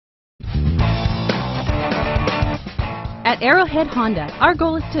At Arrowhead Honda, our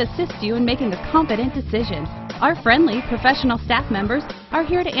goal is to assist you in making a confident decision. Our friendly, professional staff members are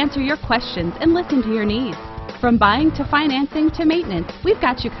here to answer your questions and listen to your needs. From buying to financing to maintenance, we've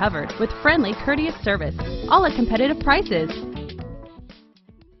got you covered with friendly, courteous service, all at competitive prices.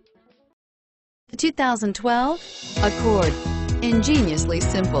 The 2012 Accord. Ingeniously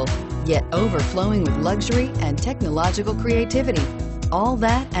simple, yet overflowing with luxury and technological creativity. All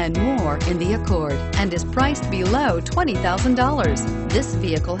that and more in the Accord, and is priced below $20,000. This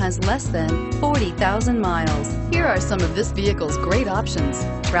vehicle has less than 40,000 miles. Here are some of this vehicle's great options: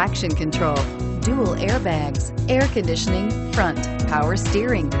 traction control, dual airbags, air conditioning, front, power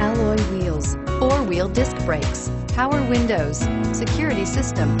steering, alloy wheels, four-wheel disc brakes, power windows, security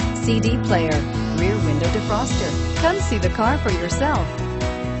system, CD player, rear window defroster. Come see the car for yourself.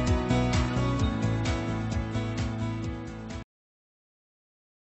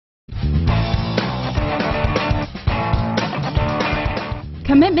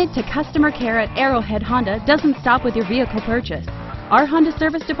 Commitment to customer care at Arrowhead Honda doesn't stop with your vehicle purchase. Our Honda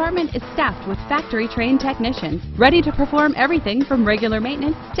service department is staffed with factory-trained technicians ready to perform everything from regular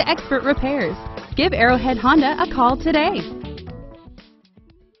maintenance to expert repairs. Give Arrowhead Honda a call today.